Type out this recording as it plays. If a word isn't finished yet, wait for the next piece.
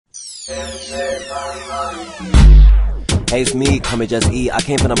Hey, it's me, call me Jus E. I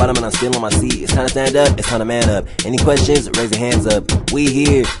came from the bottom and I'm still on my seat. It's time to stand up, it's time to man up. Any questions, raise your hands up. We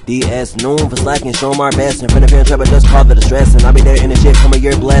here, DS, known for slacking, show 'em our best. In front of your trouble, just call the distress. And I'll be there in the shit, come a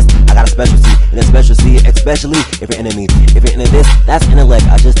year blessed. I got a specialty, and a specialty, especially if you're into me. If you're into this, that's intellect.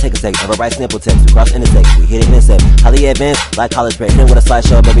 I just take a sec, never write simple text. We cross intersect, we hit it intercept. Highly advanced, like college prep. Hit with a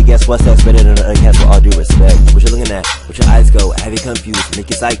slideshow, baby, guess what's that? Better than other cats with all due respect. What you looking at? What your eyes go? Have you confused? Make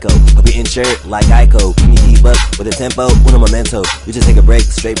you psycho. Hope you're insured like Ico. Can you keep up with the tempo? Uno momento. We just take a break,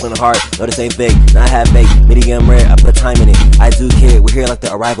 straight from the heart. Know the same thing, not half baked, medium rare. I put time in it. I do care. We're here like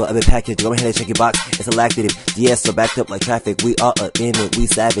the arrival of a package. Go ahead and check your box. It's a lactative. DS so backed up like traffic. We all up in it. We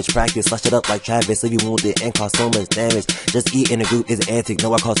savage. Practice. Slush it up like Travis. Leave you wounded and cause so much damage. Just eat in a group is an antic.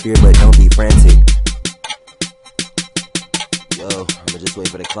 No, I call spirit, but don't be frantic. Yo, I'ma just wait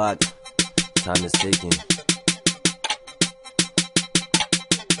for the clock. Time is ticking.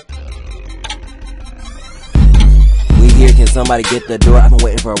 Here, can somebody get the door? I've been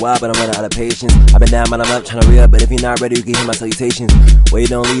waiting for a while, but I'm running out of patience. I've been down, but I'm up, trying to re-up. But if you're not ready, you can hear my salutations. Wait,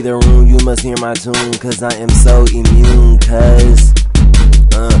 don't leave the room, you must hear my tune. Cause I am so immune, cause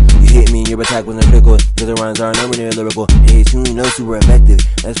you hit me and your attack wasn't critical. Cause the runs are nowhere near lyrical. Hey, tune, you know, super effective.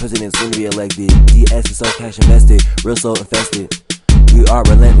 Next president soon to be elected. DS is so cash invested, real soul infested. We are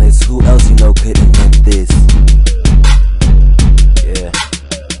relentless, who else you know